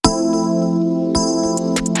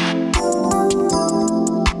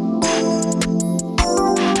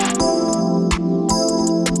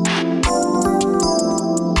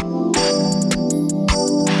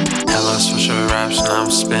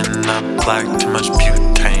too much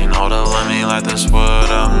butane. Hold up, let me light this wood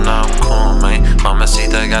up, now I'm cool, mate.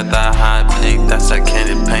 Mamacita got that hot pink, that's that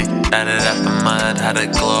candy paint. Got it out the mud, had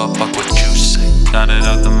it glow up, fuck what you say. Got it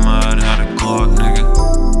out the mud, had it glow up,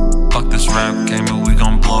 nigga. Fuck this rap game, but we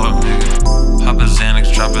gon' blow up, nigga. Pop a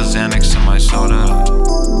Xanax, drop a Xanax in my soda.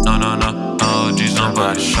 No, G's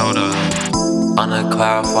nobody showed up. On a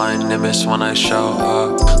cloud, flying Nimbus when I show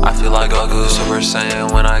up. I feel like Goku, Super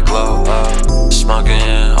Saiyan when I glow up.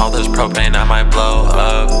 Smoking all this propane, I might blow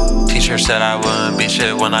up. Teacher said I wouldn't be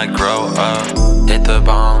shit when I grow up. Hit the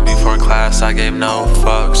bomb before class, I gave no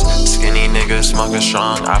fucks. Skinny niggas smoking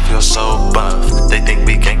strong, I feel so buff. They think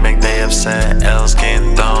we gangbang, they upset. L's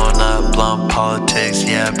getting thrown up, blunt politics.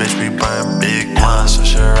 Yeah, bitch, we burn big ones.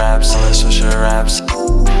 Swisherwraps, hella Swisherwraps.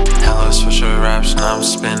 Hella Swisherwraps, now I'm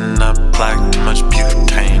spinning up black, too much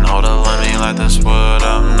butane. Hold up, let me light this wood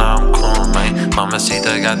up, now I'm cool, mate.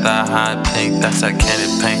 Mamacita got that hot pink, that's that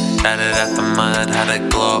candy paint. Got it out the mud, had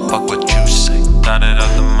it glow up, fuck what you say. Got it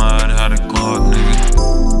out the mud, had it glow up,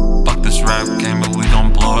 nigga. Fuck this rap game, but we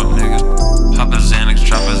gon' blow up, nigga. Pop a Xanax,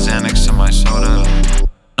 drop a Xanax in my soda.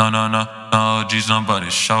 No, G's nobody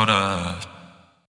showed up.